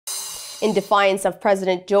In defiance of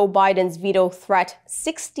President Joe Biden's veto threat,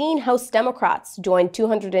 16 House Democrats joined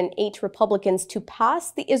 208 Republicans to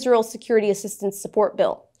pass the Israel Security Assistance Support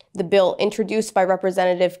Bill. The bill, introduced by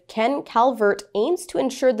Representative Ken Calvert, aims to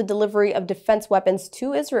ensure the delivery of defense weapons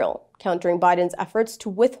to Israel, countering Biden's efforts to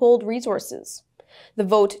withhold resources. The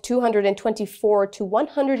vote, 224 to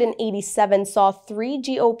 187, saw 3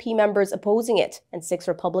 GOP members opposing it and 6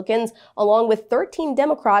 Republicans, along with 13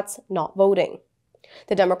 Democrats, not voting.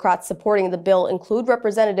 The Democrats supporting the bill include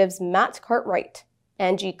Representatives Matt Cartwright,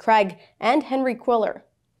 Angie Craig, and Henry Quiller.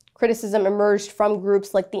 Criticism emerged from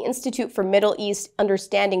groups like the Institute for Middle East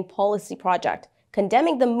Understanding Policy Project,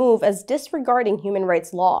 condemning the move as disregarding human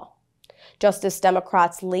rights law. Justice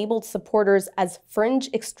Democrats labeled supporters as fringe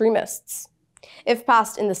extremists. If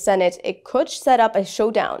passed in the Senate, it could set up a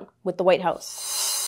showdown with the White House.